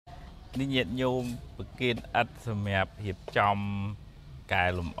នេះញាតញោមប្រគិនឥតសម្រាប់រៀបចំកែ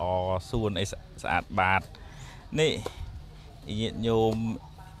លម្អសួនអីស្អាតបាតនេះញាតញោម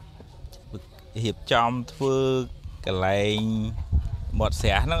រៀបចំធ្វើកន្លែងមាត់ស្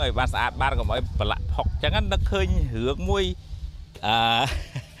រះហ្នឹងឲ្យបានស្អាតបាតកុំឲ្យប្រឡាក់ផុកអញ្ចឹងនឹកឃើញរឿងមួយ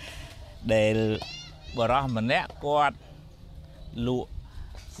ដែលបរោះម្នាក់គាត់លក់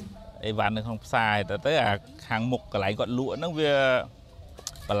អីវ៉ាន់នៅក្នុងផ្សារទៅអាខាងមុខកន្លែងគាត់លក់ហ្នឹងវា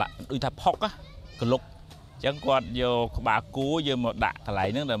ប្រឡាក់ដូចថាផុកក្លុកអញ្ចឹងគាត់យកក្បាលគោយកមកដាក់កន្លែង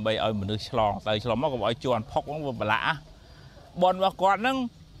ហ្នឹងដើម្បីឲ្យមនុស្សឆ្លងទៅឆ្លងមកកុំឲ្យជន់ផុកហ្នឹងវាប្រឡាក់បនរបស់គាត់ហ្នឹង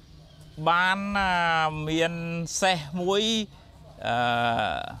បានមានសេះមួយ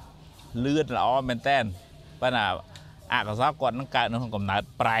លឿនល្អមែនតើប៉ុន្តែអកុសលគាត់នឹងកើតនៅក្នុងកំណើត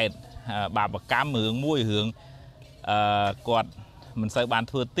ប្រែតបាបកម្មរឿងមួយរឿងគាត់មិនសូវបាន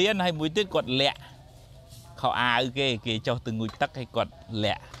ធ្វើទៀនហើយមួយទៀតគាត់លាក់ខោអាវគេចុះទៅងូតទឹកហើយគាត់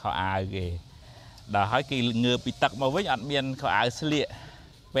លាក់ខោអាវគេដល់ហើយគេងើបពីទឹកមកវិញអត់មានខោអាវស្លៀក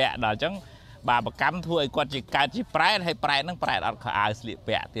ពាក់ដល់អញ្ចឹងបាបកម្មធ្វើឲ្យគាត់ជាកើតជាប្រែតហើយប្រែតហ្នឹងប្រែតអត់ខោអាវស្លៀក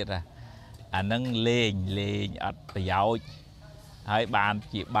ពាក់ទៀតអាហ្នឹងលេងអត់ប្រយោជន៍ហើយបាន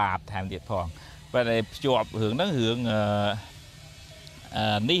ជាបាបថែមទៀតផងប៉ុន្តែភ្ជាប់រឿងហ្នឹងរឿង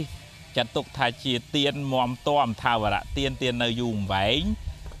នេះចាត់ទុកថាជាទៀនមមតមថាវរៈទៀននៅយូរអង្វែង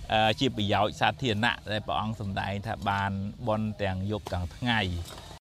ជាប្រយោជន៍សាធារណៈដែលព្រះអង្គសម្ដែងថាបានបន់ទាំងយប់ទាំងថ្ងៃ